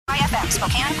FM,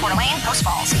 Spokane, Coeur d'Alene, Post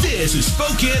Falls. This is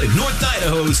Spokane and North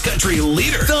Idaho's country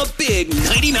leader, the Big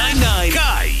 99.9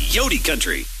 Coyote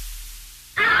Country.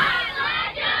 I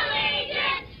pledge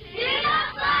allegiance to the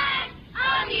flag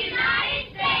of the United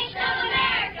States of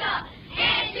America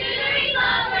and to the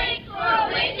republic for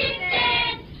which it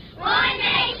stands, one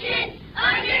nation,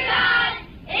 under God,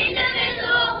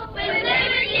 indivisible, with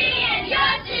liberty and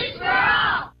justice for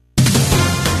all.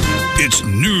 It's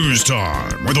news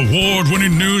time with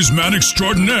award-winning newsman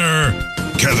extraordinaire,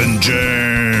 Kevin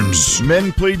James.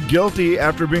 Men plead guilty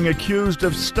after being accused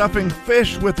of stuffing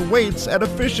fish with weights at a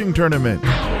fishing tournament.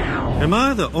 Am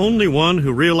I the only one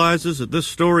who realizes that this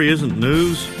story isn't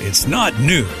news? It's not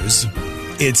news,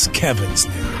 it's Kevin's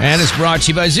news. And it's brought to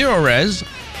you by Zero Res.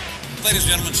 Ladies and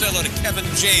gentlemen, say hello to Kevin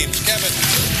James. Kevin.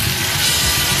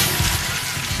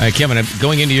 Kevin,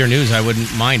 going into your news, I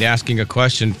wouldn't mind asking a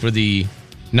question for the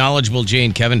knowledgeable Jay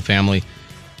and Kevin family.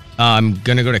 I'm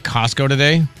going to go to Costco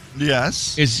today.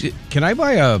 Yes. Can I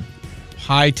buy a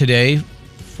pie today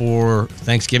for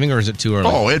Thanksgiving, or is it too early?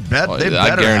 Oh, they better I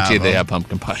guarantee have they them. have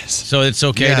pumpkin pies. So it's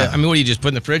okay Yeah. to, what do you just put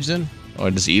in the fridge then?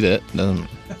 Or just eat it. Doesn't...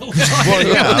 Well,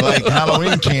 yeah, like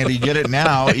Halloween candy. Get it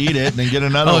now, eat it, and then get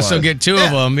another one. Oh, so get two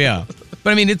of them, yeah.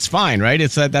 But I mean, it's fine, right?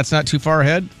 That's not too far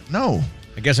ahead? No.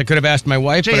 I guess I could have asked my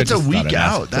wife, Jay, but I it's a just thought week I'd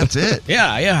ask. out. That's it.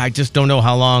 Yeah, I just don't know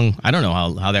how long. I don't know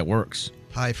how that works.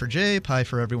 Pie for Jay, pie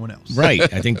for everyone else. Right.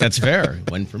 I think that's fair.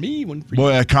 One for me, one for you.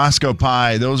 Boy, a Costco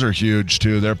pie, those are huge,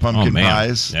 too. They're pumpkin Oh, man.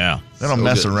 pies. Yeah. They don't So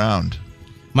mess good. around.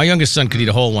 My youngest son could eat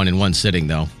a whole one in one sitting,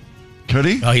 though. Could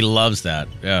he? Oh, he loves that.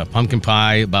 Yeah, pumpkin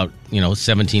pie, about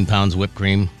 17 pounds whipped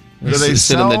cream. Do they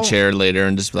sit in the sell- chair later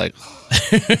and just be like,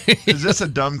 Is this a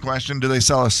dumb question? Do they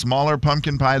sell a smaller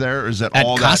pumpkin pie there, or is it At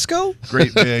all Costco? that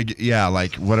great big? Yeah,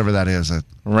 like whatever that is.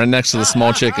 right next to the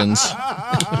small chickens.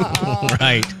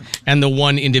 Right. And the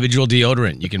one individual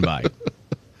deodorant you can buy.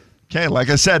 Okay, like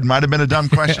I said, might have been a dumb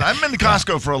question. I've been to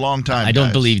Costco for a long time. I don't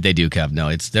guys. believe they do, Kev.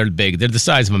 No, they're big. They're the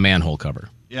size of a manhole cover.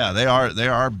 Yeah, they are. They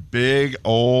are big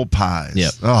old pies.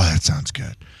 Yep. Oh, that sounds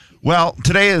good. Well,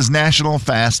 today is National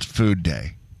Fast Food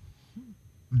Day.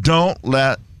 Don't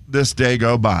let this day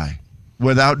go by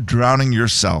without drowning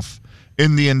yourself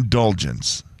in the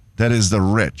indulgence that is the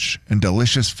rich and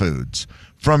delicious foods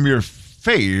from your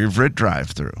favorite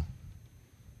drive-thru.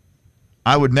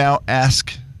 I would now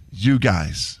ask you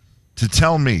guys to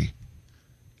tell me,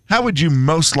 how would you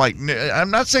most like, I'm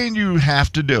not saying you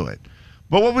have to do it,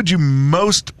 but what would you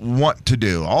most want to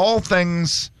do? All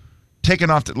things taken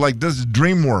off, like this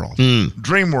dream world.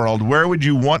 Dream world, where would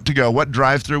you want to go? What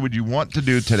drive-thru would you want to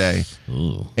do today?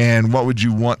 Ooh. And what would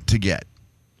you want to get?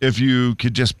 If you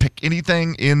could just pick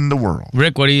anything in the world.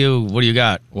 Rick, what do you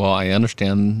got? Well, I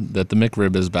understand that the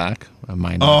McRib is back. I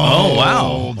might not. Oh,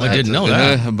 wow. I didn't know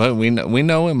that. But we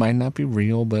know it might not be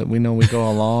real, but we know we go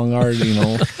along our,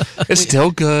 it's still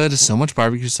good. So much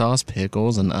barbecue sauce,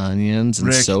 pickles, and onions, and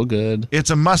Rick, so good. It's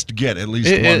a must get at least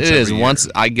It once is. every year. Once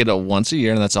I get it once a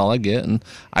year, and that's all I get. And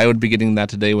I would be getting that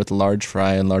today with large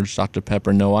fry and large Dr.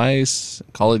 Pepper, no ice.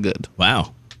 Call it good.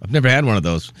 Wow. I've never had one of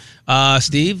those.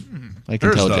 Steve? I can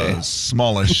There's tell the Jay.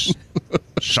 smallest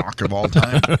shock of all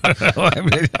time.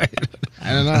 I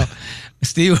don't know.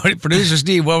 Producer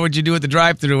Steve, what would you do at the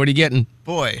drive-thru? What are you getting?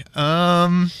 Boy. All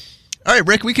right,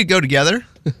 Rick, we could go together.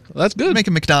 That's good. Make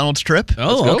a McDonald's trip.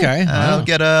 Oh, go. okay.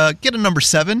 Get a number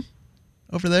 7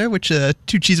 over there, which 2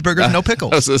 cheeseburgers, no I was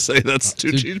pickles. going to say that's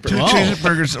two cheeseburgers.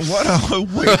 Cheeseburgers. What a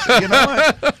wait. You know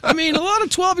what? I mean, a lot of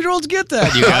 12-year-olds get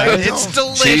that, you guys. It's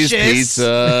delicious. Cheese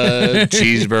pizza,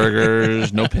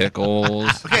 cheeseburgers, no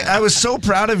pickles. Okay, I was so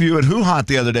proud of you at Who Hot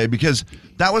the other day because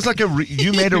that was like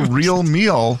you made a real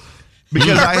meal.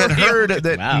 Because I had heard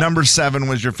that number 7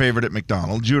 was your favorite at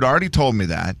McDonald's. You had already told me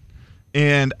that.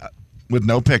 And with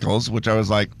no pickles, which I was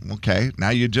like, okay, now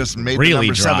you just made Really the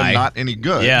number dry. 7 not any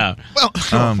good. Yeah. Well,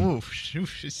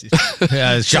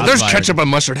 Yeah, So there's ketchup and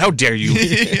mustard. How dare you?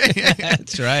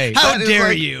 That's right. how That is dare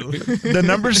like- you? The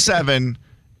number 7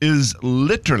 is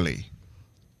literally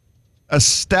a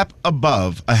step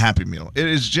above a Happy Meal. It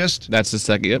is just That's the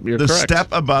second. Yep, you're the correct. step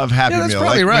above Happy Yeah, that's Meal.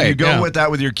 probably Like when you right, go yeah. with that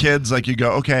with your kids, like you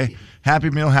go, okay,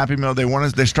 Happy Meal.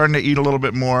 They're starting to eat a little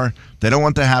bit more. They don't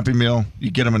want the Happy Meal.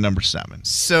 You get them a number 7.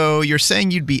 So you're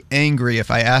saying you'd be angry if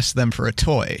I asked them for a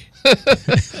toy?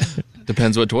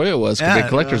 Depends what toy it was. Could be a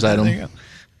collector's there you item.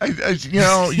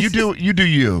 go. You do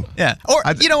you. Yeah. Or,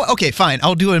 okay, fine.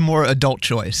 I'll do a more adult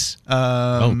choice.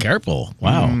 Careful.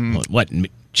 Wow. What?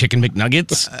 Chicken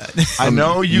McNuggets? I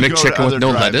know you go to McChicken other with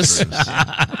no lettuce.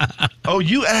 drive-thrus. Oh,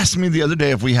 you asked me the other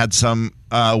day if we had some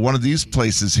one of these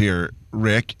places here,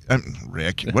 Rick.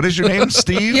 Rick, what is your name?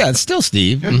 Steve? Yeah, it's still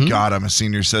Steve. Good God, I'm a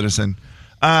senior citizen.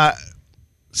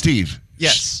 Steve.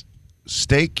 Yes.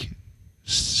 Steak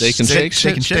and Shake?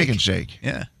 Steak and Shake.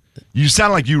 Yeah. You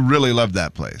sound like you really love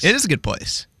that place. It is a good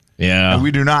place. Yeah. And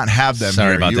we do not have them Sorry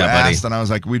here. about you that, buddy. asked, and I was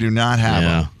like, we do not have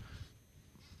them.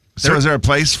 So is there a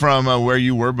place from where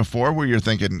you were before where you're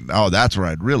thinking, oh, that's where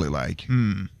I'd really like?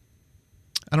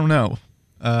 I don't know.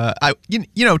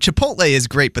 Chipotle is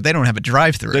great, but they don't have a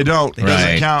drive-through. They don't. It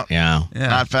doesn't count. Yeah.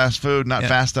 Not fast food, not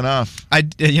fast enough. I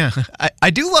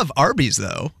do love Arby's,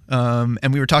 though.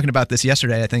 And we were talking about this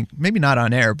yesterday, I think. Maybe not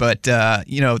on air, but,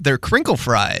 their crinkle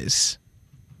fries.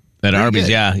 At Arby's,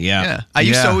 good. yeah. I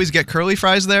used to always get curly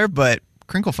fries there, but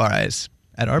crinkle fries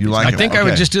at Arby's. You like I think I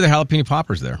would just do the jalapeno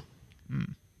poppers there.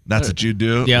 That's what you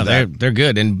do? Yeah, they're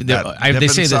good, and they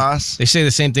say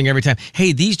the same thing every time.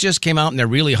 Hey, these just came out and they're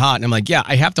really hot, and I'm like, yeah,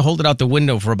 I have to hold it out the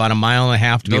window for about a mile and a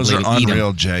half to be able to eat them. Those are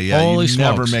unreal, Jay. Yeah, Holy you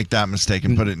never smokes. make that mistake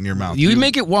and put it in your mouth. You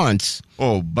make it once.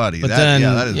 Oh, buddy, But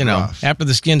that is rough. after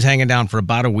the skin's hanging down for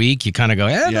about a week, you kind of go,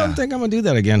 I don't think I'm going to do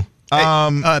that again.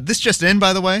 This just in,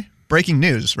 by the way. Breaking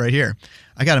news right here.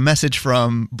 I got a message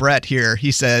from Brett here.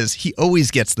 He says he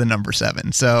always gets the number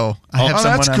 7. So I have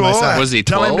someone that's on cool. my side. Was he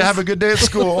Tell him 12? to have a good day at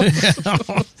school.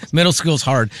 Middle school's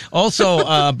hard.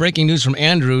 Also, breaking news from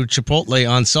Andrew, Chipotle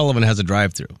on Sullivan has a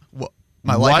drive-through. Well,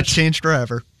 my life has changed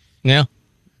forever. Yeah.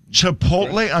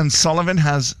 Chipotle on Sullivan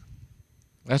has...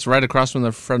 That's right across from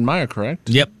the Fred Meyer, correct?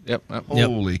 Yep.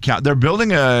 Holy cow. They're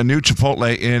building a new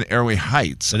Chipotle in Airway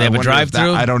Heights. Do they have a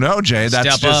drive-through? I don't know, Jay.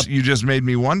 That's Step up. you just made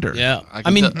me wonder. Yeah.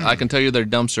 I can tell you their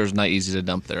dumpster is not easy to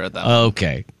dump there at that.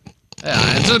 Okay.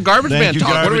 Yeah, it's a garbage Thank man you, talk.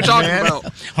 What are we garbage talking man.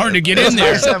 about? Hard to get in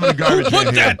there. Nice having a garbage Who put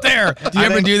man here. that there? Do you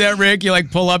ever do that, Rick? You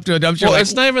pull up to a dumpster? Well,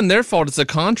 it's not even their fault. It's the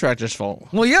contractor's fault.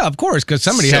 Well, yeah, of course, because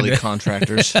somebody Silly had to.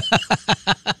 contractors.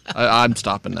 I'm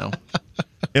stopping now.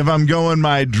 If I'm going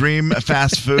my dream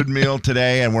fast food meal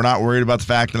today and we're not worried about the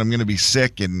fact that I'm going to be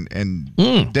sick and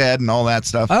dead and all that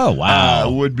stuff. Oh, wow.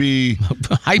 Would be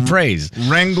High praise.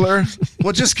 Wrangler.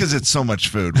 Well, just because it's so much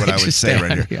food, what I would say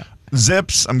right here. Yeah.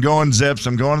 Zips. I'm going Zips.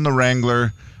 I'm going in the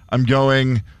Wrangler. I'm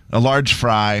going a large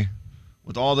fry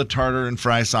with all the tartar and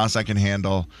fry sauce I can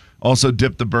handle. Also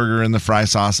dip the burger in the fry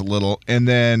sauce a little. And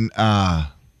then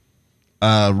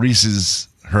Reese's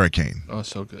Hurricane. Oh,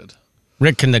 so good.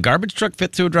 Rick, can the garbage truck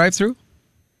fit through a drive-through?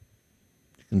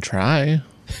 You can try.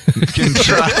 Can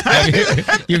try.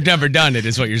 You've never done it,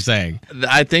 is what you're saying.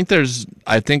 I think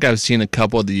I've seen a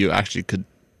couple that you actually could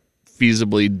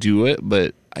feasibly do it,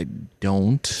 but I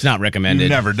don't. It's not recommended.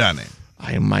 You've never done it.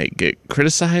 I might get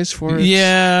criticized for it.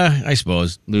 Yeah, I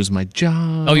suppose. Lose my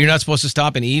job. Oh, you're not supposed to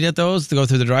stop and eat at those to go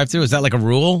through the drive-through? Is that like a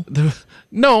rule?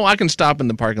 No, I can stop in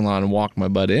the parking lot and walk my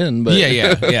butt in. But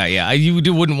Yeah.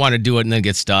 You wouldn't want to do it and then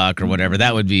get stuck or whatever.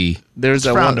 That would be there's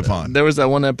that frowned one. upon. There was that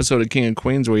one episode of King of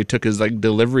Queens where he took his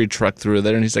delivery truck through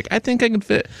there, and he's like, "I think I can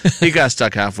fit." He got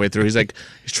stuck halfway through. He's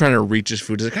trying to reach his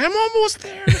food. He's like, "I'm almost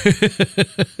there."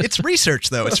 It's research,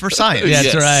 though. It's for science. Yeah,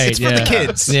 that's right. It's for the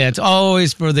kids. Yeah, it's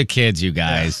always for the kids, you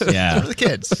guys. Yeah. For the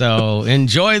kids. So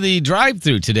enjoy the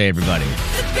drive-through today, everybody.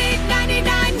 The big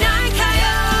 99.9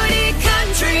 Coyote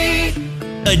Country.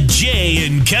 A Jay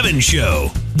and Kevin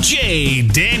Show. Jay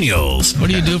Daniels. What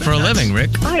do you do for a living,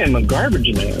 Rick? I am a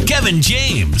garbage man. Kevin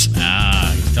James.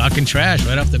 He's talking trash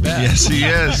right off the bat. Yes, he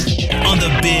is. On the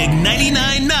big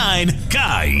 99.9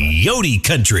 Coyote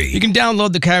Country. You can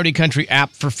download the Coyote Country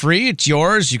app for free. It's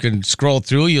yours. You can scroll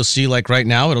through. You'll see, right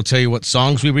now, it'll tell you what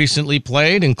songs we recently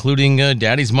played, including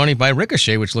Daddy's Money by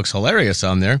Ricochet, which looks hilarious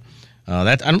on there.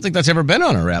 I don't think that's ever been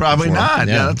on our app Probably before. not.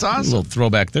 Yeah, that's awesome. A little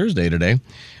Throwback Thursday today.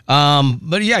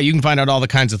 But yeah, you can find out all the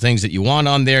kinds of things that you want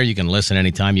on there. You can listen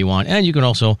anytime you want. And you can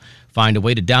also find a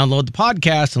way to download the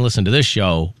podcast and listen to this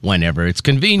show whenever it's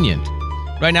convenient.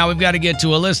 Right now, we've got to get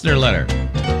to a listener letter.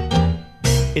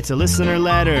 It's a listener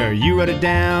letter. You wrote it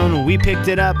down. We picked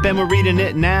it up and we're reading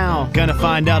it now. Gonna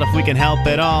find out if we can help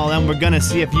at all. And we're gonna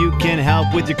see if you can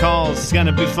help with your calls. It's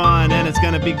gonna be fun and it's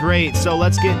gonna be great. So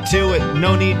let's get to it.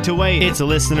 No need to wait. It's a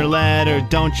listener letter,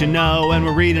 don't you know? And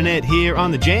we're reading it here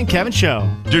on the Jay and Kevin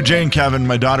Show. Dear Jay and Kevin,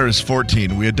 my daughter is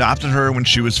 14. We adopted her when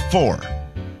she was 4.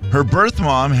 Her birth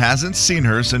mom hasn't seen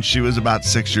her since she was about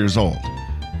 6 years old.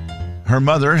 Her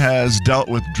mother has dealt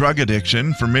with drug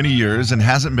addiction for many years and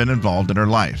hasn't been involved in her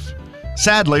life.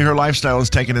 Sadly, her lifestyle has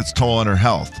taken its toll on her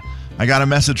health. I got a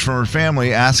message from her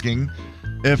family asking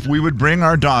if we would bring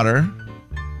our daughter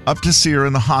up to see her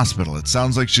in the hospital. It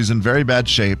sounds like she's in very bad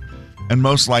shape and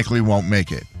most likely won't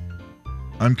make it.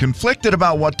 I'm conflicted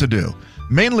about what to do,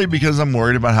 mainly because I'm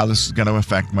worried about how this is going to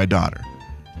affect my daughter.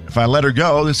 If I let her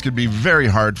go, this could be very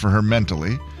hard for her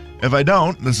mentally. If I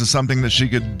don't, this is something that she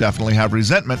could definitely have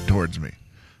resentment towards me.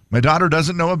 My daughter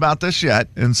doesn't know about this yet,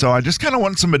 and so I just kind of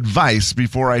want some advice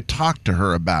before I talk to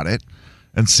her about it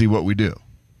and see what we do.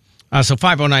 So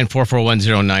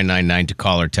 509-441-0999 to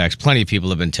call or text. Plenty of people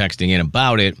have been texting in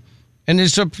about it. And there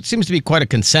seems to be quite a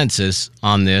consensus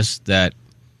on this that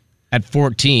at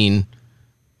 14,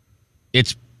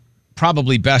 it's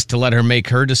probably best to let her make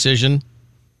her decision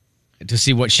to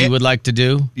see what she would like to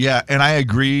do. Yeah, and I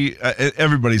agree.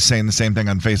 Everybody's saying the same thing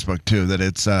on Facebook, too, that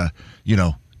it's,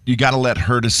 you got to let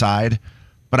her decide.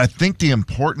 But I think the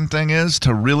important thing is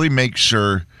to really make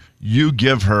sure you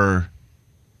give her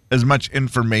as much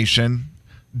information.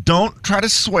 Don't try to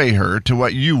sway her to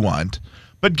what you want,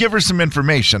 but give her some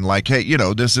information like, hey,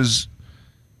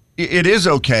 it is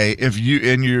okay if you,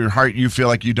 in your heart, you feel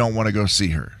like you don't want to go see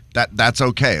her. That's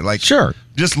okay. Like, sure.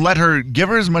 Just give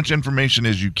her as much information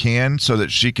as you can so that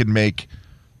she can make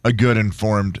a good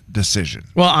informed decision.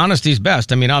 Well, honesty's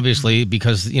best. I mean, obviously,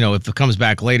 because, if it comes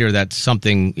back later, that's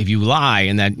something, if you lie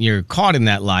and that you're caught in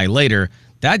that lie later,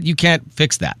 that you can't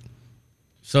fix that.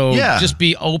 So just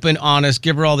be open, honest,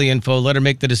 give her all the info, let her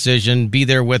make the decision, be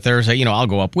there with her, say, I'll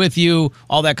go up with you,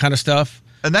 all that kind of stuff.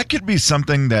 And that could be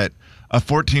something that a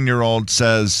 14-year-old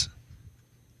says,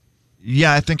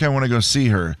 yeah, I think I want to go see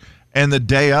her. And the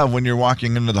day of, when you're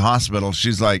walking into the hospital,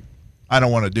 she's like, I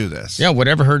don't want to do this. Yeah,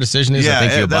 whatever her decision is, I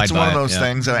think you abide by it. That's one of those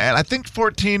things. And I think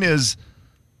 14 is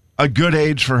a good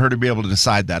age for her to be able to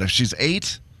decide that. If she's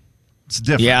 8, it's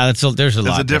different. Yeah, there's a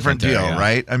lot. It's a different deal, there,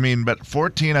 right? I mean, but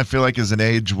 14, I feel like, is an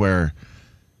age where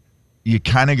you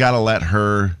kind of got to let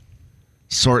her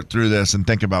sort through this and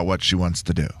think about what she wants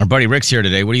to do. Our buddy Rick's here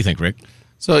today. What do you think, Rick?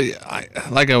 So,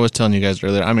 like I was telling you guys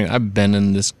earlier, I mean, I've been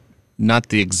in this, not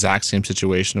the exact same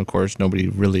situation, of course. Nobody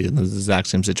really in the exact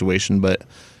same situation, but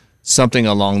something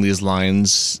along these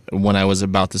lines when I was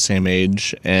about the same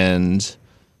age, and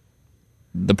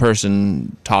the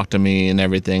person talked to me and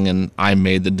everything, and I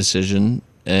made the decision,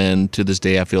 and to this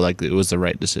day I feel like it was the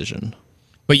right decision.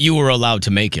 But you were allowed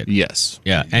to make it. Yes.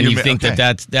 Yeah, and you think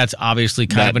that's obviously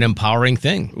kind of an empowering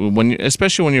thing.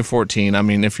 Especially when you're 14. I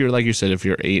mean, if you're, like you said, if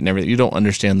you're 8 and everything, you don't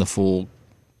understand the full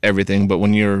everything, but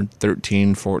when you're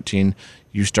 13, 14,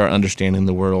 you start understanding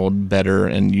the world better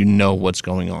and you know what's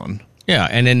going on. Yeah,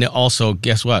 and then also,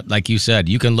 guess what? Like you said,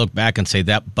 you can look back and say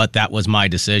that was my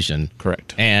decision.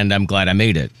 Correct. And I'm glad I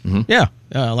made it. Mm-hmm. Yeah,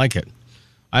 I like it.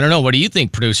 I don't know. What do you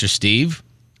think, Producer Steve?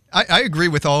 I agree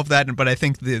with all of that, but I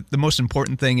think the most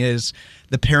important thing is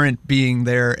the parent being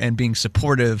there and being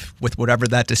supportive with whatever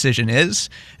that decision is.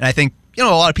 And I think, a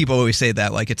lot of people always say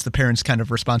that, like it's the parent's kind of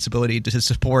responsibility to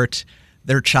support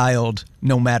their child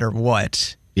no matter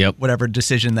what, whatever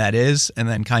decision that is, and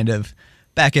then kind of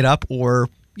back it up or,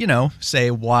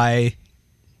 say why,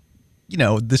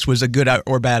 this was a good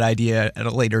or bad idea at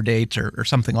a later date or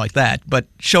something like that. But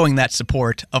showing that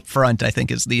support up front, I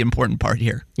think, is the important part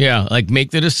here. Yeah, like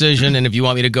make the decision, and if you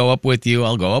want me to go up with you,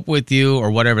 I'll go up with you, or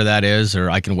whatever that is,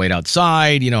 or I can wait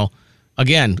outside,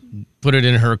 Again, put it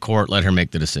in her court, let her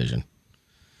make the decision.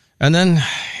 And then,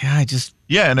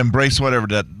 and embrace whatever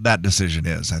that decision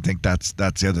is. I think that's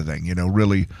the other thing,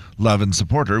 really love and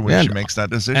support her when she makes that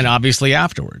decision. And obviously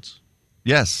afterwards.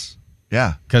 Yes.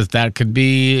 Yeah. Because that could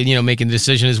be, making the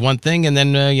decision is one thing, and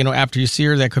then, after you see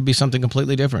her, that could be something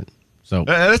completely different. So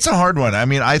it's a hard one. I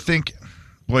mean, I think,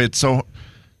 boy, it's so,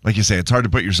 like you say, it's hard to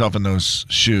put yourself in those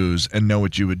shoes and know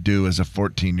what you would do as a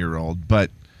 14-year-old.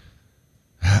 But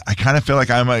I kind of feel like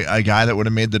I'm a guy that would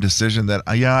have made the decision that,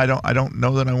 I don't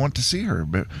know that I want to see her.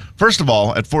 But first of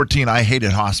all, at 14, I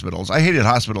hated hospitals. I hated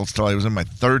hospitals till I was in my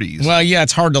 30s. Well, yeah,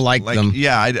 it's hard to like them.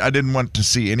 Yeah, I didn't want to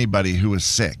see anybody who was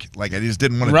sick. Like, I just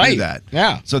didn't want to do that.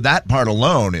 Yeah. So that part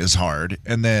alone is hard.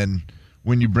 And then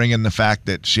when you bring in the fact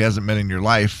that she hasn't been in your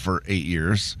life for 8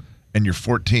 years and you're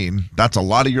 14, that's a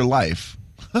lot of your life.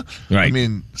 Right. I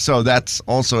mean, so that's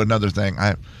also another thing.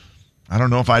 I don't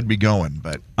know if I'd be going,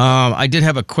 but I did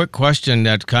have a quick question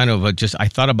that kind of I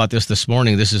thought about this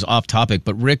morning. This is off topic,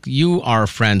 but Rick, you are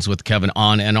friends with Kevin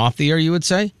on and off the air, you would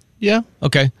say? Yeah.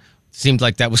 Okay. Seemed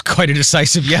like that was quite a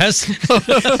decisive yes.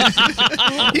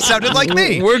 He sounded like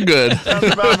me. We're good.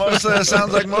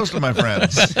 Sounds like most of my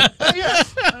friends. Yeah.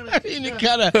 I mean,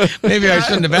 maybe I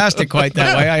shouldn't have asked it quite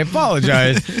that way. I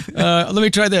apologize. Let me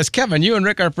try this. Kevin, you and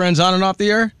Rick are friends on and off the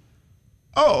air?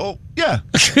 Oh, yeah.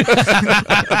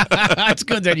 It's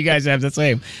good that you guys have the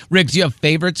same. Rick, do you have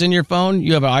favorites in your phone?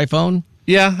 You have an iPhone?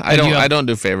 Yeah, I don't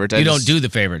do favorites. You don't do the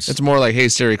favorites. It's more like, hey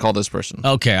Siri, call this person.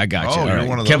 Okay, I got you. Oh, you're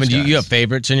one of those Kevin, guys. you have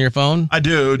favorites in your phone? I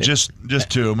do. Just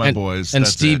two of my boys. And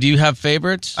That's Steve, do you have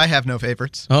favorites? I have no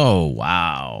favorites. Oh,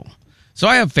 wow. So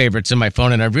I have favorites in my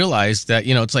phone, and I realized that,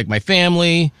 it's like my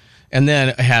family, and then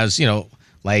it has,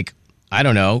 like, I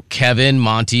don't know, Kevin,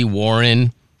 Monty,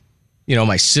 Warren,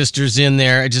 my sister's in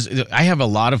there. I have a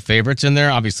lot of favorites in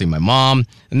there. Obviously, my mom.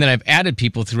 And then I've added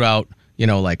people throughout,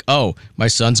 like, oh, my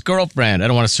son's girlfriend. I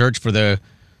don't want to search for the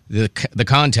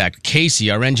contact.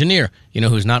 Casey, our engineer. You know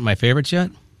who's not my favorites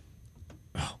yet?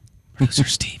 Oh, Producer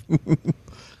Steve.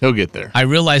 He'll get there. I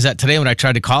realized that today when I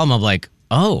tried to call him. I'm like,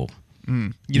 oh.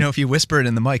 If you whisper it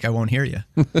in the mic, I won't hear you.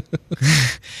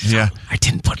 Yeah. I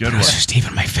didn't put Producer Steve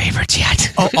in my favorites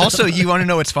yet. Oh, also, you want to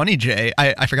know what's funny, Jay?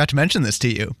 I forgot to mention this to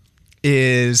you.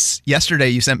 Is yesterday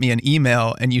you sent me an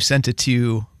email and you sent it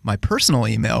to my personal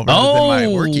email rather than my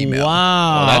work email.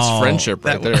 Wow. Oh, that's friendship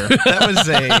right there.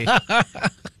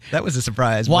 That was a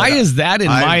surprise. Why is that in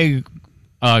my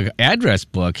address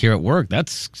book here at work? That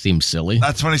seems silly.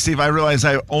 That's funny, Steve. I realize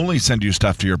I only send you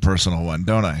stuff to your personal one,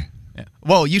 don't I? Yeah.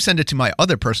 Well, you send it to my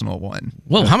other personal one.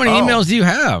 Well, how many emails do you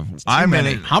have? How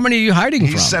many are you hiding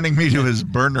from? He's sending me to his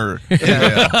burner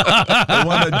email. I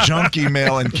want a junk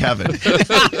email and Kevin.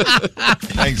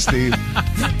 Thanks, Steve.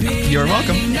 You're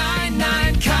welcome.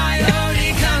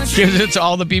 Gives it to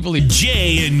all the people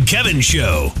Jay and Kevin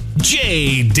Show.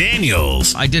 Jay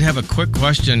Daniels. I did have a quick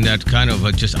question that kind of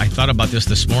I thought about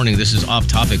this morning. This is off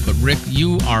topic, but Rick,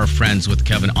 you are friends with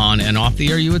Kevin on and off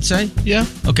the air, you would say? Yeah.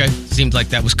 Okay. Seemed like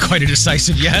that was quite a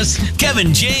decisive yes.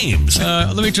 Kevin James.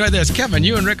 Let me try this. Kevin,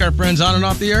 you and Rick are friends on and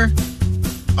off the air?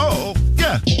 Oh,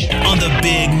 yeah. On the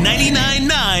big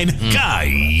 99.9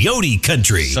 Coyote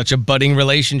Country. Such a budding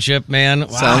relationship, man. Wow.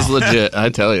 Sounds legit, I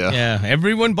tell you. Yeah,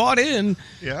 everyone bought in.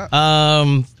 Yeah.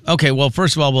 Okay, well,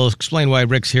 first of all, we'll explain why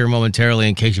Rick's here momentarily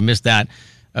in case you missed that.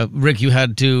 Rick, you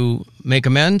had to make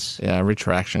amends? Yeah,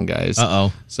 retraction, guys.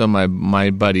 Uh-oh. So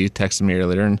my buddy texted me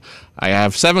earlier, and I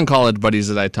have 7 college buddies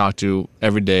that I talk to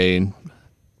every day,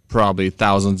 probably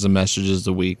thousands of messages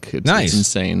a week. It's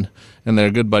insane. And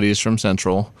they're good buddies from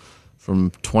Central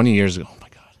from 20 years ago. Oh, my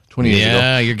God. 20 years ago.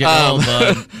 Yeah, you're getting old,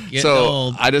 bud. Getting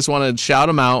old. I just want to shout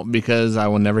them out because I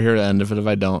will never hear the end of it if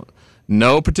I don't.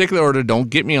 No particular order. Don't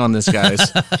get me on this,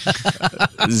 guys.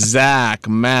 Zach,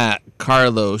 Matt,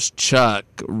 Carlos, Chuck,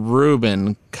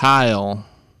 Ruben, Kyle.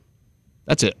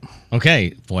 That's it.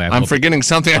 Okay. Boy, I'm forgetting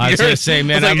something. I was going to say,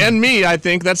 man. And me, I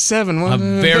think that's 7.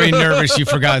 I'm very nervous you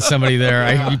forgot somebody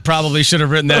there. You probably should have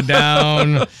written that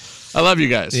down. I love you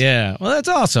guys. Yeah. Well, that's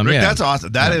awesome. Rick, yeah.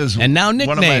 That is and now nicknames.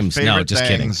 One of my favorite no, just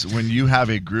things kidding. when you have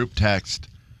a group text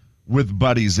with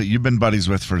buddies that you've been buddies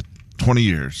with for 20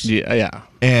 years. Yeah.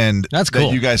 And that's cool.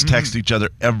 That you guys text each other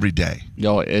every day.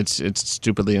 Yo, it's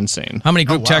stupidly insane. How many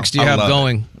group texts do you have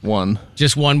going? One.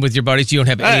 Just one with your buddies? You don't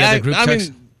have any other group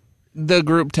texts? The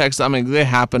group texts, they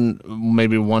happen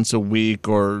maybe once a week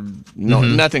or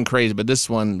nothing crazy, but this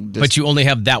one... But you only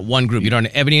have that one group. You don't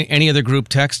have any other group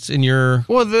texts in your...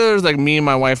 Well, there's like me and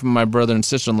my wife and my brother and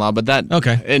sister-in-law, but that...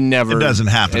 Okay. It doesn't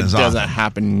happen as often. It doesn't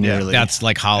happen nearly. That's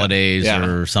like holidays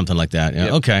or something like that. Yeah.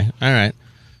 Yep. Okay. All right.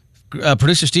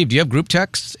 Producer Steve, do you have group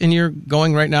texts in your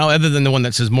going right now other than the one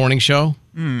that says morning show?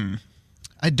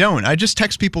 I don't. I just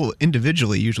text people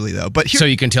individually usually, though. But so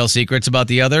you can tell secrets about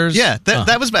the others? Yeah,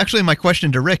 that was actually my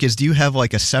question to Rick is, do you have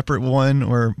like a separate one?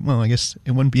 Or, well, I guess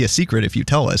it wouldn't be a secret if you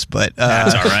tell us, but...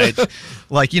 That's all right.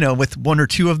 Like, with 1 or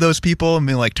 2 of those people,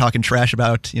 like talking trash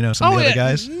about, some of the other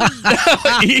guys.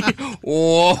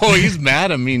 Whoa, he's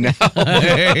mad at me now.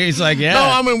 He's like,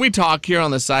 yeah. No, we talk here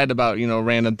on the side about,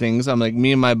 random things. I'm like,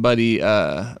 me and my buddy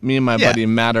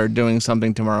Matt are doing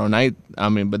something tomorrow night.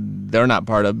 But they're not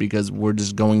part of because we're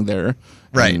just going there.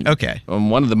 Right. And, okay.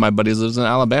 One of my buddies lives in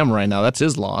Alabama right now. That's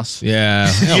his loss. Yeah.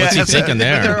 What's he thinking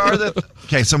there?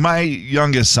 Okay, so my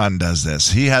youngest son does this.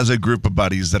 He has a group of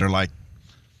buddies that are like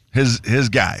his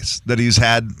guys that he's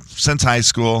had since high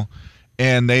school,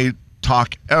 and they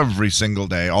talk every single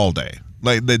day, all day.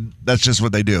 Like that's just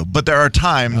what they do. But there are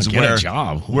times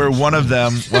where one of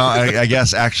them, well, I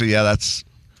guess actually, yeah,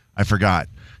 I forgot.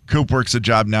 Coop works a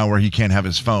job now where he can't have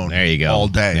his phone there you go. all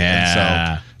day.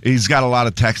 Yeah. And so he's got a lot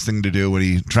of texting to do when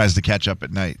he tries to catch up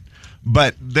at night.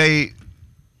 But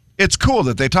it's cool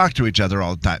that they talk to each other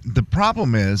all the time. The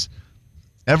problem is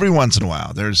every once in a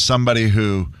while there's somebody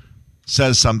who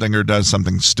says something or does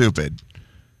something stupid,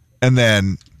 and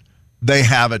then they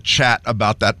have a chat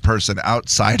about that person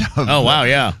outside of... Oh, wow,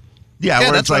 yeah. Yeah,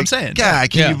 where that's it's what like, I'm saying. Yeah,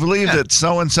 can you believe that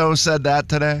so-and-so said that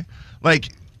today? Like...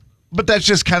 But that's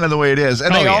just kind of the way it is.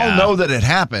 And they all know that it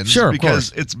happens. Sure,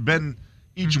 because it's been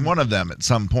each one of them at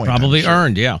some point. Probably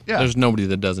earned, yeah. There's nobody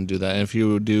that doesn't do that. If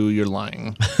you do, you're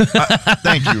lying.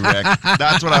 Thank you, Rick.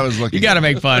 That's what I was looking You got to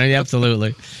make fun.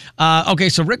 Absolutely. Okay,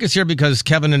 so Rick is here because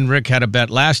Kevin and Rick had a bet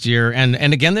last year and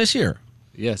again this year.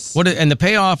 Yes. And the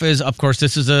payoff is, of course,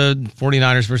 this is a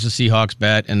 49ers versus Seahawks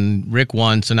bet, and Rick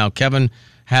won. So now Kevin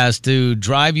has to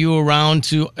drive you around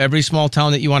to every small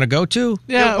town that you want to go to?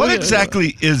 Yeah. What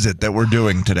exactly is it that we're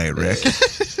doing today, Rick?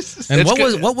 And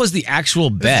what was the actual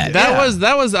bet? That was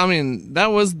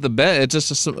the bet. It's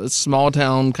just a small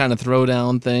town kind of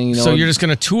throwdown thing. You know? So you're just going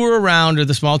to tour around to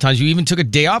the small towns. You even took a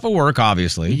day off of work,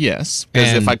 obviously. Yes,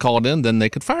 because if I called in, then they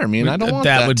could fire me, and I don't want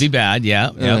that. That would be bad.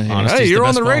 Yeah. Hey, you're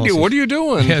on the radio. What are you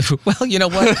doing? Yeah, well, you know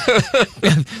what?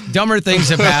 Dumber things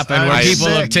have happened where people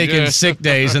have taken sick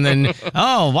days, and then,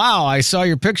 oh wow, I saw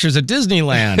your pictures at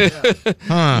Disneyland.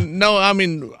 Huh. No, I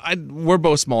mean we're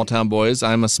both small town boys.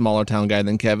 I'm a smaller town guy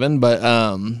than Kevin, but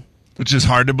which is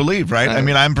hard to believe, right? I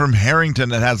mean, I'm from Harrington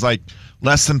that has like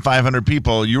less than 500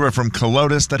 people. You were from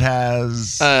Colotus that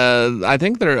has... I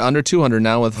think they're under 200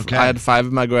 now. I had 5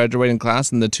 in my graduating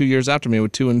class, and the 2 years after me were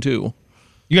 2 and 2.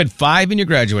 You had 5 in your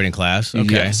graduating class?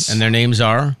 Okay. Yes. And their names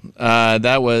are?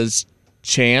 That was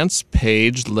Chance,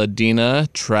 Paige,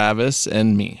 Ladina, Travis,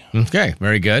 and me. Okay,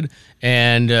 very good.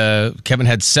 And Kevin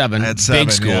had 7.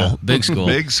 Big school. Yeah. Big school.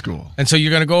 Big school. And so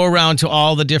you're going to go around to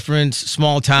all the different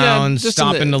small towns,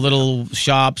 stop in the little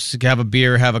shops, have a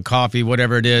beer, have a coffee,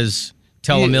 whatever it is,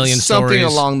 tell a million something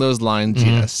stories. along those lines,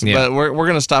 yes. Yeah. But we're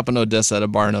going to stop in Odessa at a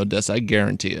bar in Odessa. I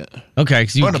guarantee it. Okay.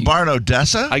 Going to a bar in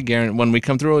Odessa? I guarantee when we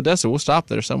come through Odessa, we'll stop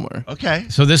there somewhere. Okay.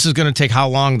 So this is going to take how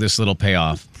long, this little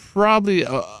payoff? Probably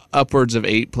upwards of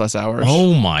 8+ hours.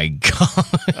 Oh, my God.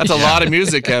 That's a lot of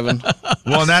music, Kevin.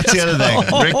 Well, and that's the other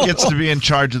thing. Rick gets to be in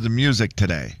charge of the music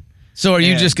today. So are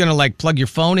you just going to like plug your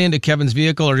phone into Kevin's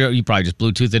vehicle, or you probably just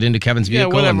Bluetooth it into Kevin's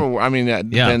vehicle? Yeah, whatever. I mean, that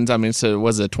depends. I mean, so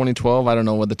was it 2012? I don't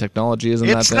know what the technology is in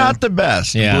that thing. It's not the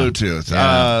best Bluetooth.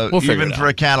 Yeah. We'll figure even it for out.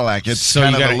 a Cadillac. It's so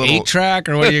kind you got of a an little 8-track,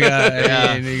 or what do you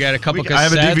got? You got a couple cassettes? I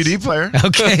have a DVD player.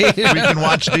 Okay. We can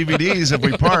watch DVDs if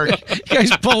we park. You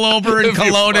guys pull over in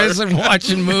Colotus and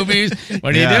watching movies.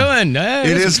 What are you doing?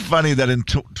 It is funny that in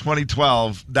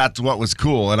 2012, that's what was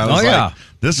cool. And I was like,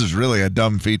 this is really a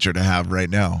dumb feature to have right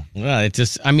now. Well, it's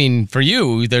just, I mean, for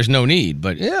you, there's no need.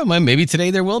 But yeah, maybe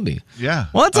today there will be. Yeah.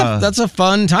 Well, that's a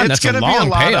fun time. That's a long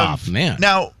payoff, man.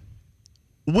 Now,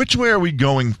 which way are we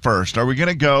going first? Are we going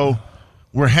to go,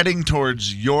 we're heading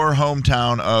towards your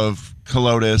hometown of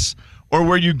Colotus, or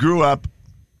where you grew up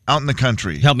out in the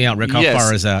country? Help me out, Rick. How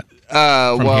far is that?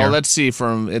 Well, let's see.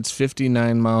 It's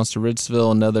 59 miles to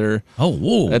Ritzville.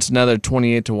 That's another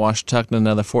 28 to Washtuck,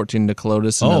 another 14 to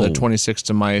Colotus, another 26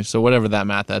 to my. So whatever that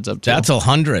math adds up to. That's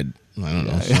 100. I don't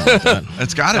know.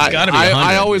 It's got to be 100.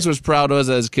 I always was proud of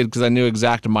it as a kid because I knew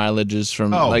exact mileages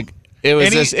from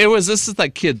this is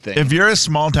like kid thing. If you're a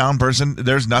small town person,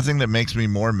 there's nothing that makes me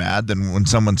more mad than when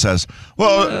someone says,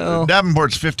 "Well,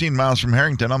 Davenport's 15 miles from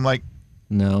Harrington." I'm like,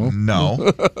 no.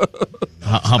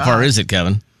 How far is it,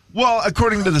 Kevin? Well,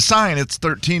 according to the sign, it's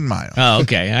 13 miles. Oh,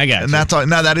 okay. I got it. And that's all.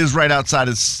 Now, that is right outside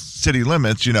of city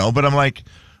limits, but I'm like,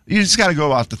 you just got to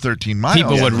go off the 13 miles.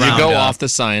 People would round go up. off the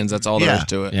signs. That's all there is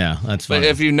to it. Yeah, that's fine. But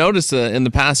if you notice in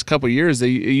the past couple of years, it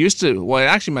used to, well, it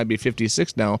actually might be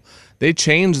 56 now. They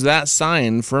changed that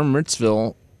sign from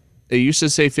Ritzville. It used to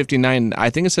say 59. I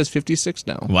think it says 56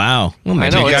 now. Wow. Well, I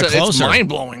know. It's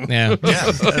mind-blowing. Yeah.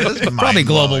 Probably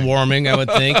global warming, I would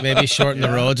think. Maybe shorten the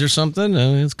roads or something.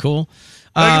 It's cool.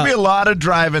 There's going to be a lot of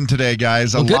driving today,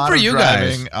 guys. Good for you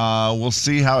driving. guys. We'll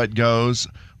see how it goes.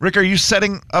 Rick, are you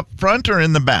setting up front or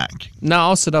in the back? No,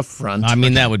 I'll sit up front. I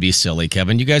mean, that would be silly,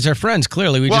 Kevin. You guys are friends.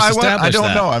 Clearly, we just established I don't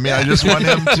that. know. I mean, I just want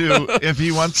him to, if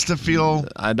he wants to feel.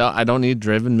 I don't need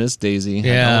driven Miss Daisy.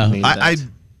 Yeah.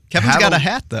 Kevin's got a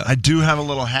hat, though. I do have a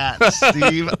little hat,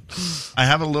 Steve. I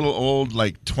have a little old,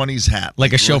 20s hat.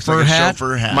 Like a chauffeur hat?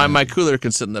 Chauffeur hat. My cooler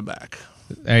can sit in the back.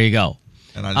 There you go.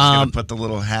 And I'm just going to put the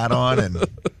little hat on and...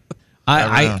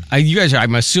 you guys are.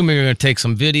 I'm assuming you're going to take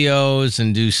some videos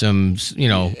and do some,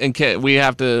 And we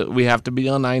have to be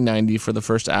on I-90 for the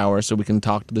first hour so we can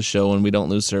talk to the show and we don't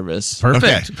lose service.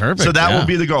 Perfect. So that will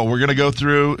be the goal. We're going to go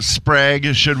through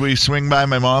Sprague. Should we swing by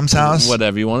my mom's house?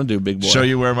 Whatever you want to do, big boy. Show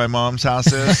you where my mom's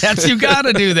house is. You got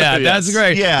to do that. Yes. That's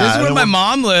great. Yeah, this is where my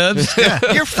mom lives.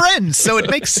 You're friends, so it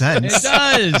makes sense. It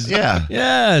does. Yeah.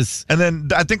 Yes. And then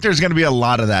I think there's going to be a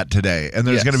lot of that today, and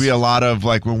there's going to be a lot of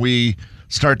when we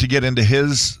start to get into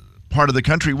his part of the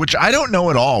country, which I don't know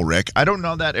at all, Rick. I don't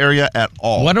know that area at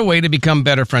all. What a way to become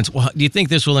better friends. Well, do you think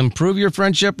this will improve your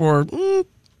friendship or...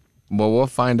 Well, we'll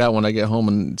find out when I get home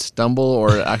and stumble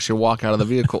or actually walk out of the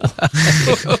vehicle.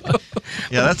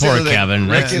 Yeah, that's Poor the other thing. Kevin.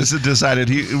 Rick has decided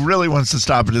he really wants to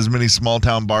stop at as many small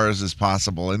town bars as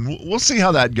possible, and we'll see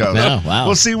how that goes. Yeah, wow.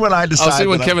 We'll see when I decide. I'll see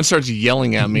when Kevin starts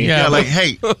yelling at me. Yeah,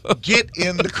 hey, get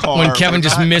in the car. When Kevin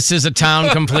just misses a town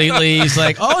completely, he's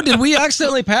like, "Oh, did we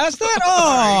accidentally pass that?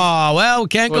 Oh, well, we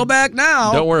can't go back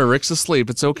now." Don't worry, Rick's asleep.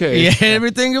 It's okay. Yeah,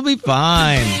 everything will be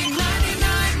fine.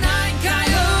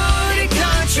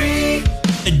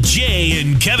 The Jay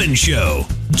and Kevin Show.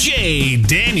 Jay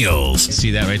Daniels.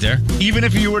 See that right there? Even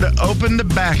if you were to open the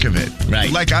back of it,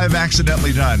 Right. like I've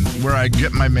accidentally done, where I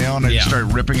get my mail and I Yeah. start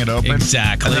ripping it open.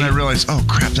 Exactly. And then I realize, oh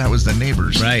crap, that was the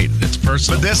neighbors. Right. It's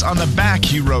personal. But this on the back,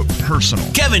 he wrote personal.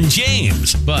 Kevin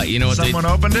James. But you know what Someone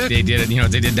opened it? They did it. You know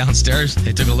what they did downstairs?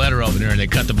 They took a letter opener and they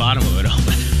cut the bottom of it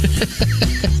open.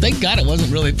 Thank God it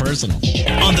wasn't really personal.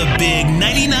 On the big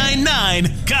 99.9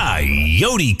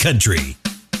 Coyote Country.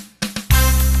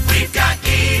 We've got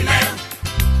email.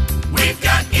 We've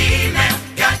got email.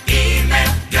 Got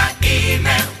email. Got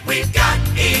email. We've got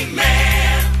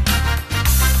email.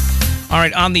 All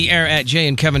right, on the air at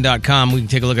jayandkevin.com, we can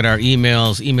take a look at our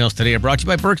emails. Emails today are brought to you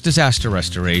by Burke's Disaster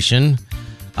Restoration.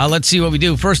 Let's see what we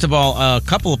do. First of all, a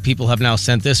couple of people have now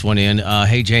sent this one in.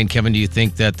 Hey, Jay and Kevin, do you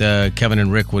think that Kevin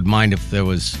and Rick would mind if there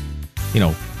was,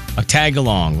 a tag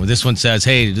along? This one says,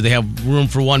 hey, do they have room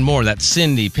for one more? That's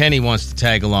Cindy. Penny wants to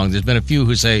tag along. There's been a few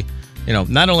who say,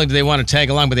 not only do they want to tag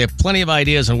along, but they have plenty of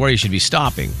ideas on where you should be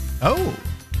stopping. Oh.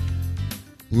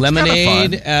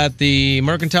 Lemonade at the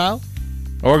Mercantile.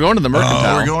 Oh, we're going to the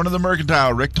Mercantile. Oh, we're going to the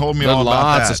Mercantile. Rick told me There's all about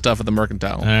that. lots of stuff at the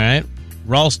Mercantile. All right.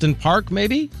 Ralston Park,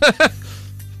 maybe?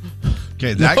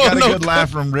 Okay, that got a good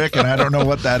laugh from Rick, and I don't know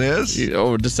what that is.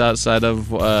 Just outside of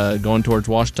going towards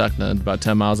Washtenaw, about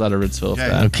 10 miles out of Ritzville.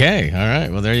 Okay, all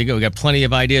right. Well, there you go. We got plenty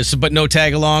of ideas, but no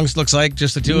tag-alongs, looks like,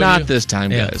 just the two of you? Not this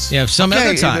time, Yeah. guys. Yeah, some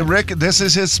other time. Rick, this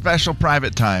is his special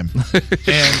private time.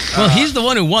 And Well, he's the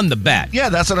one who won the bet. yeah,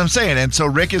 that's what I'm saying. And so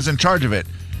Rick is in charge of it.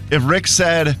 If Rick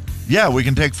said, yeah, we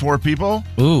can take 4 people,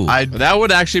 Ooh. That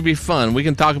would actually be fun. We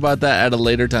can talk about that at a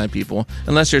later time, people.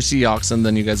 Unless you're Seahawks, and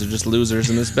then you guys are just losers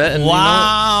in this bet. And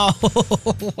Wow.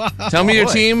 tell me your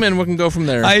team, and we can go from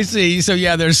there. I see. So,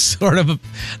 yeah, there's sort of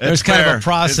it's kind fair. of a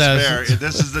process. It's fair.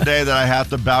 This is the day that I have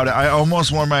to bow to. I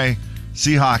almost wore my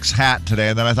Seahawks hat today,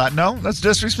 and then I thought, no, that's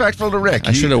disrespectful to Rick.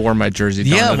 I should have worn my jersey.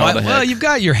 Yeah, all the well, heck. you've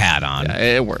got your hat on. Yeah,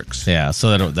 it works. Yeah,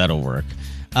 so that'll work.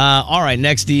 All right,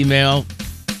 next email.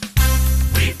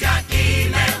 We've got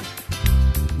email.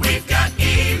 We've got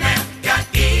email. Got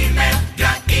email.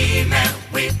 Got email.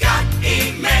 We've got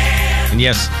email. And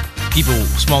yes, people,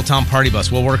 small town party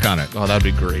bus. We'll work on it. Oh, that'd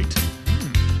be great.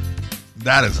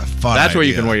 That is a fun That's where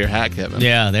you idea. can wear your hat, Kevin.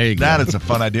 Yeah, there you go. That is a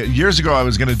fun idea. Years ago, I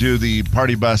was going to do the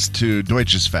party bus to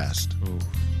Deutsches Fest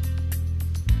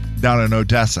down in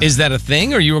Odessa. Is that a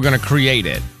thing, or you were going to create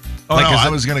it? Oh, Like, no, is I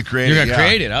it- was going to create it. You're going to yeah.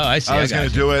 create it? Oh, I see. I was going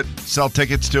to do it, sell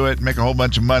tickets to it, make a whole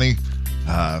bunch of money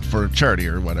for charity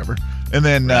or whatever. And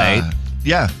then, Right.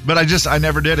 but I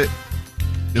never did it.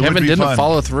 It would Kevin be didn't fun.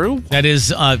 follow through? That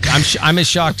is, I'm as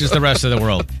shocked as the rest of the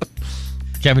world.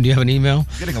 Kevin, do you have an email?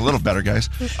 Getting a little better, guys.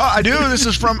 Oh, I do. This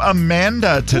is from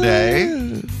Amanda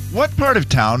today. What part of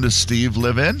town does Steve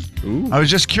live in? Ooh. I was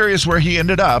just curious where he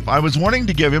ended up. I was wanting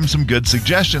to give him some good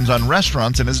suggestions on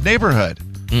restaurants in his neighborhood.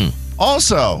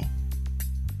 Also,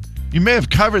 you may have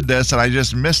covered this and I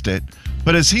just missed it,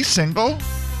 but is he single?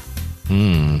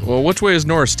 Well, which way is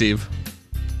north, Steve?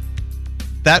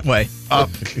 That way. Up.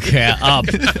 Yeah, up.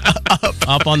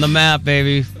 Up on the map,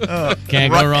 baby.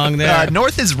 Can't go wrong there.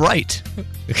 North is right.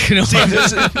 See,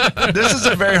 this is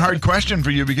a very hard question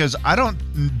for you because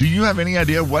do you have any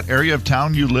idea what area of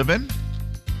town you live in?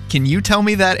 Can you tell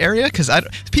me that area? Because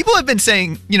people have been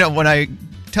saying, when I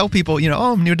tell people,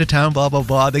 oh, I'm new to town, blah, blah,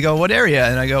 blah, they go, what area?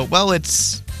 And I go, well,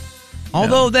 it's...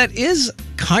 Although that is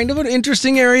kind of an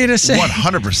interesting area to say.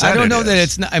 100% I don't it know that is.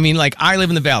 it's not. I mean, like, I live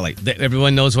in the valley.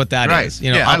 Everyone knows what that Right. is.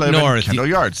 Yeah, I up live in north, Kendall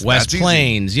Yards. West That's easy.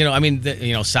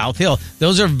 Plains. South Hill.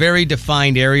 Those are very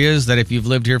defined areas that if you've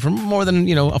lived here for more than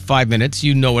 5 minutes,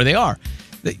 you know where they are.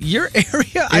 Your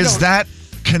area Is that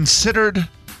considered,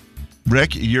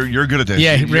 Rick? You're good at this.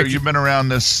 Yeah, Rick. You've been around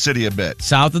this city a bit.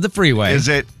 south of the freeway. Is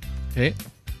it? Okay.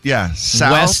 Yeah,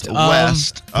 southwest of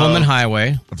Pullman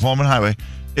Highway. Pullman Highway.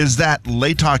 Is that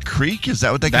Latah Creek? Is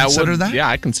that what they consider that? Yeah,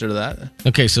 I consider that.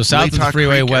 Okay, so south of the Latah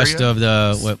freeway, Creek west area? of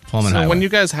the Pullman So Highway. when you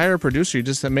guys hire a producer, you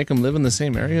just make them live in the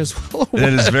same area as well?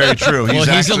 That is very true. he's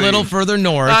a actually- little further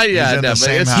north. Yeah, He's in the but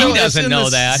same it's house. still- He doesn't it's in know the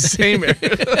that. Same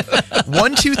area.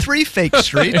 123 Fake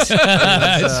Street.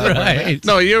 That's right.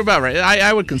 No, you're about right.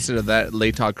 I would consider that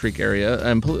Latah Creek area,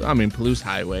 and Palouse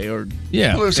Highway, or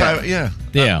Yeah. Palouse Highway, yeah.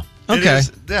 Yeah. It Okay.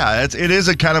 is, it is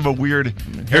a kind of a weird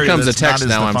here area comes the that's not text as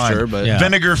now, I'm defined. sure, but Yeah.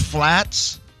 Vinegar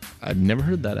Flats. I've never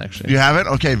heard that actually. You have it?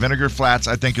 Okay, Vinegar Flats,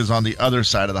 I think, is on the other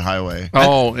side of the highway.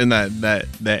 Oh, in that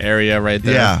area right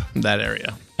there. Yeah. That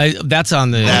area. That's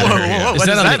on the. Whoa, what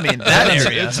does that mean? That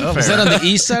area. Is that on the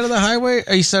east side of the highway?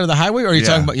 East side of the highway? Or are you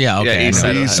talking about? Yeah, okay. Yeah, east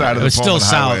side of the It's still Pullman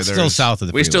Highway, south. Still south of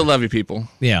the. We freeway. still love you, people.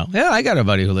 Yeah, I got a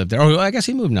buddy who lived there. Oh, I guess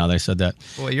he moved now. They said that.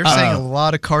 Boy, you're saying a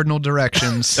lot of cardinal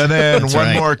directions. And then That's one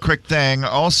right. more quick thing.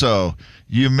 Also,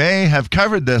 you may have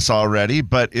covered this already,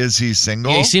 but is he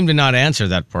single? Yeah, he seemed to not answer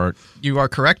that part. You are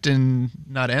correct in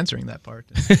not answering that part.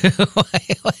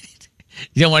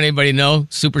 You don't want anybody to know?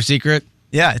 Super secret?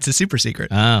 Yeah, it's a super secret.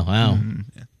 Oh, wow.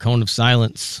 Cone of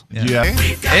silence. Yeah.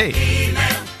 Hey.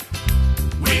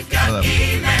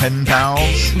 Pen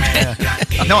pals.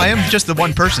 No, I am just the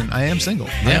one person. I am single.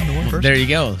 I am the one person. There you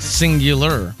go.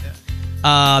 Singular.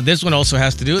 This one also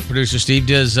has to do with producer Steve.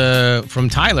 From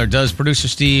Tyler, does producer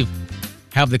Steve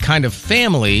have the kind of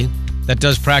family that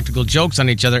does practical jokes on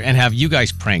each other, and have you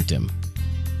guys pranked him?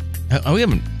 We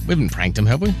haven't pranked him,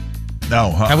 have we?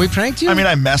 No, huh? Have we pranked you? I mean,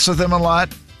 I mess with him a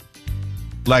lot.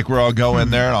 Like where I'll go in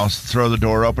there and I'll throw the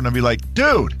door open and be like,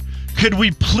 dude, could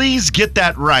we please get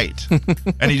that right?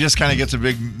 And he just kind of gets a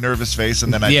big nervous face,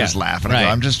 and then I just laugh and I go,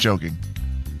 I'm just joking.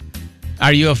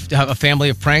 Are you a family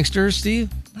of pranksters, Steve?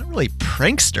 Not really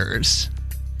pranksters.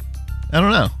 I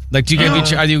don't know. Like, do you give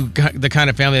each? Are you the kind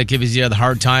of family that gives you the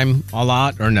hard time a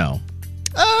lot, or no?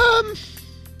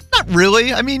 Not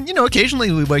really. I mean,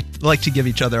 occasionally we like to give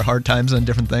each other hard times on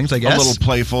different things, I guess. A little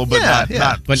playful, but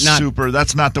not super.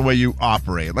 That's not the way you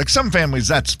operate. Like some families,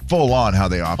 that's full on how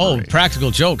they operate. Oh, practical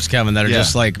jokes, Kevin, that are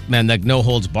just like, man, like no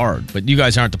holds barred. But you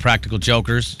guys aren't the practical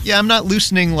jokers. Yeah, I'm not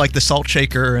loosening like the salt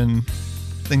shaker and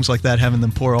things like that, having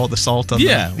them pour all the salt on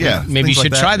the, maybe you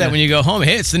should try that when you go home.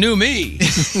 Hey, it's the new me.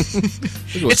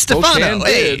 It's Stefano.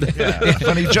 Hey.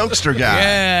 Funny jokester guy.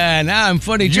 Yeah, now I'm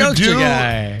funny jokester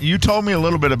guy. You told me a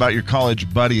little bit about your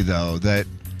college buddy, though, that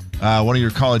one of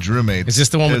your college roommates. Is this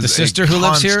the one with the sister who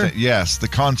lives here? Yes, the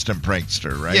constant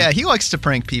prankster, right? Yeah, he likes to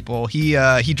prank people. He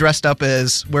dressed up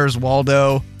as Where's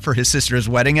Waldo for his sister's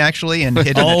wedding, actually, and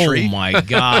hid in a tree. Oh, my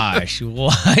gosh.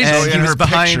 What? And in he was her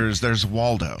behind... pictures, there's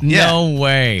Waldo. No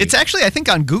way. It's actually, I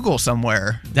think, on Google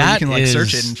somewhere. That you can is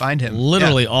search it and find him.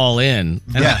 Literally all in.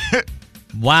 And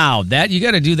wow, you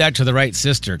got to do that to the right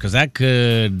sister, because that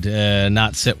could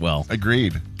not sit well.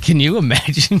 Agreed. Can you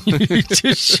imagine you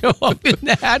just show up in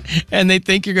that and they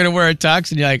think you're going to wear a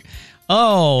tux and you're like,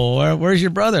 oh, where's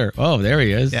your brother? Oh, there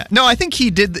he is. Yeah. No, I think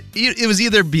he did. It was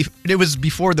it was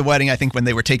before the wedding, I think, when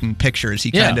they were taking pictures.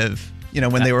 He kind of,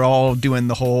 when they were all doing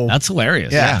the whole. That's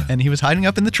hilarious. Yeah. And he was hiding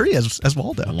up in the tree as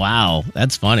Waldo. Wow.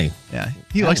 That's funny. Yeah.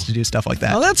 He likes to do stuff like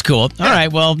that. Oh, that's cool. All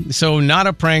right. Well, so not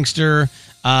a prankster.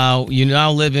 You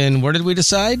now live in, where did we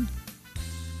decide?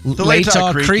 The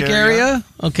Latah Creek area?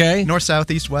 Okay. North,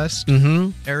 south, east, west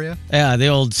area. Yeah, the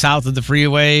old south of the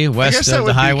freeway, west of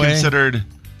the highway. Be considered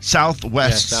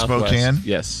southwest Spokane.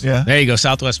 Yes. Yeah. There you go,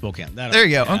 southwest Spokane. There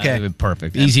you go. Okay.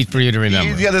 Perfect. Easy for you to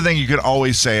remember. The other thing you could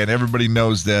always say, and everybody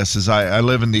knows this, is I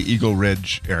live in the Eagle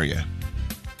Ridge area.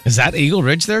 Is that Eagle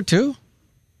Ridge there too?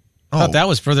 I thought that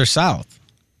was further south.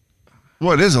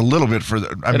 Well, it is a little bit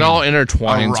further. It all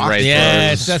intertwines right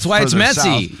there. Yeah, that's why it's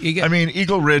messy. I mean,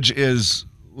 Eagle Ridge is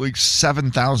like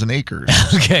 7,000 acres.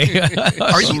 Okay.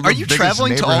 Are you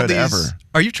traveling to all these?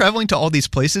 Are you traveling to all these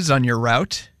places on your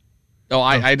route? Oh,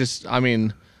 I do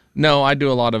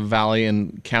a lot of valley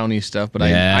and county stuff, but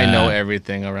I know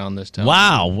everything around this town.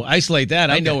 Wow, isolate that.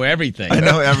 Okay. I know everything. I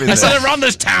know everything. I said around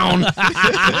this town.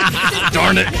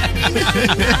 Darn it.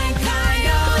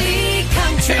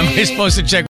 Am I supposed to check